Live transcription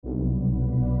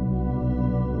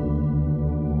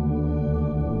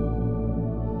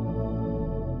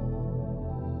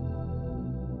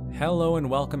Hello and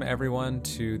welcome everyone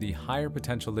to the Higher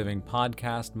Potential Living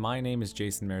podcast. My name is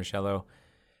Jason Marichello.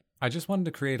 I just wanted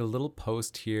to create a little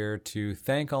post here to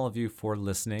thank all of you for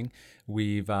listening.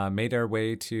 We've made our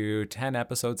way to 10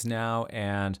 episodes now,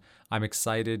 and I'm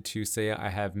excited to say I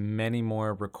have many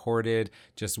more recorded,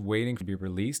 just waiting to be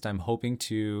released. I'm hoping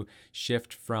to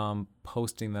shift from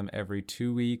posting them every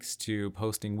 2 weeks to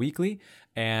posting weekly,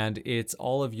 and it's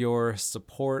all of your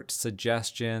support,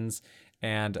 suggestions,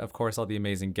 and of course, all the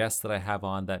amazing guests that I have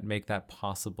on that make that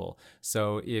possible.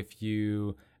 So if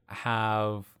you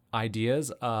have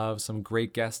ideas of some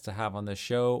great guests to have on the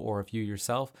show, or if you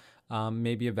yourself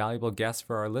may be a valuable guest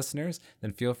for our listeners,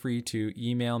 then feel free to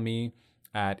email me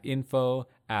at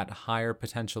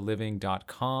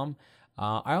info@higherpotentialliving.com.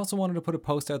 I also wanted to put a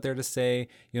post out there to say,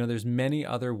 there's many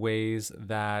other ways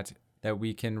that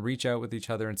we can reach out with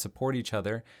each other and support each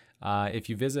other. If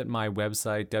you visit my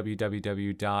website,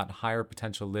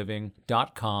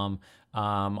 www.higherpotentialliving.com,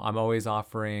 I'm always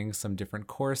offering some different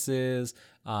courses,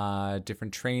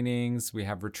 different trainings. We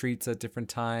have retreats at different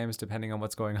times, depending on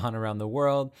what's going on around the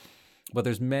world. But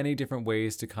there's many different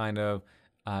ways to kind of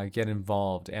get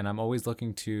involved. And I'm always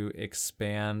looking to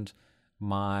expand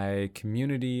my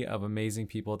community of amazing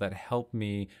people that help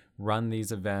me run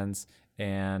these events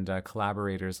and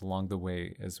collaborators along the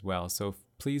way as well. So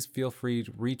please feel free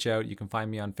to reach out. You can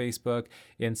find me on Facebook,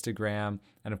 Instagram,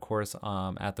 and of course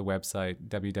at the website,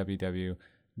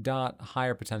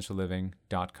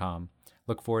 www.higherpotentialliving.com.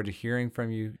 Look forward to hearing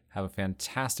from you. Have a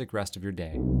fantastic rest of your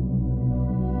day.